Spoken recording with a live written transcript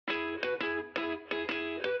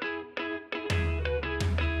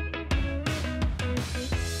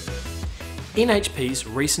NHP's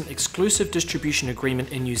recent exclusive distribution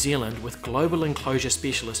agreement in New Zealand with global enclosure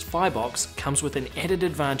specialist Fibox comes with an added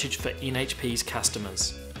advantage for NHP's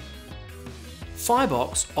customers.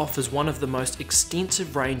 Fibox offers one of the most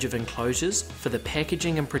extensive range of enclosures for the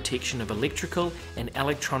packaging and protection of electrical and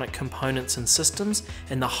electronic components and systems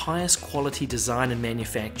in the highest quality design and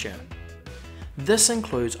manufacture. This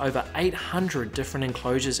includes over 800 different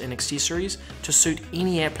enclosures and accessories to suit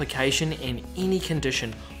any application and any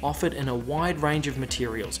condition, offered in a wide range of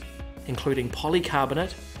materials, including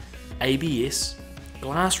polycarbonate, ABS,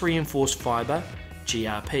 glass reinforced fibre,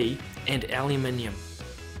 GRP, and aluminium.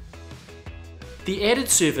 The added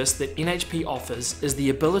service that NHP offers is the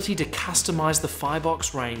ability to customise the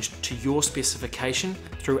Fibox range to your specification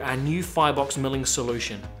through our new Fibox milling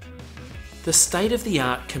solution. The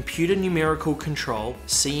state-of-the-art Computer Numerical Control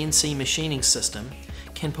CNC machining system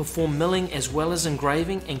can perform milling as well as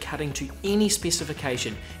engraving and cutting to any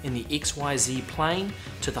specification in the XYZ plane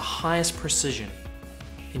to the highest precision,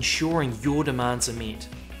 ensuring your demands are met.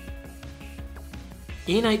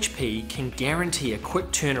 NHP can guarantee a quick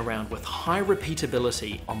turnaround with high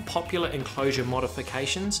repeatability on popular enclosure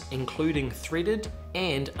modifications, including threaded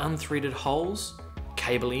and unthreaded holes,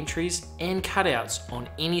 cable entries and cutouts on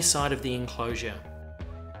any side of the enclosure.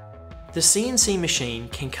 The CNC machine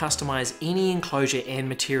can customise any enclosure and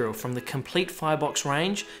material from the complete Fibox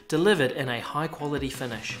range, delivered in a high quality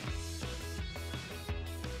finish.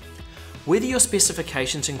 Whether your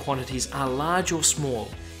specifications and quantities are large or small,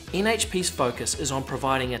 NHP's focus is on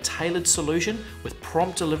providing a tailored solution with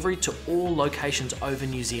prompt delivery to all locations over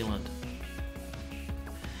New Zealand.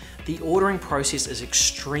 The ordering process is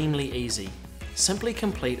extremely easy. Simply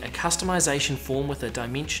complete a customization form with a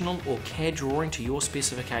dimensional or CAD drawing to your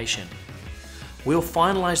specification. We'll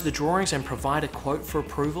finalise the drawings and provide a quote for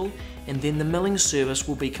approval, and then the milling service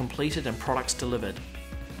will be completed and products delivered.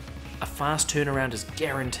 A fast turnaround is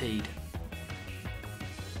guaranteed.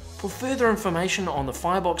 For further information on the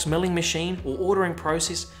Fibox milling machine or ordering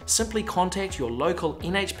process, simply contact your local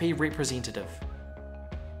NHP representative.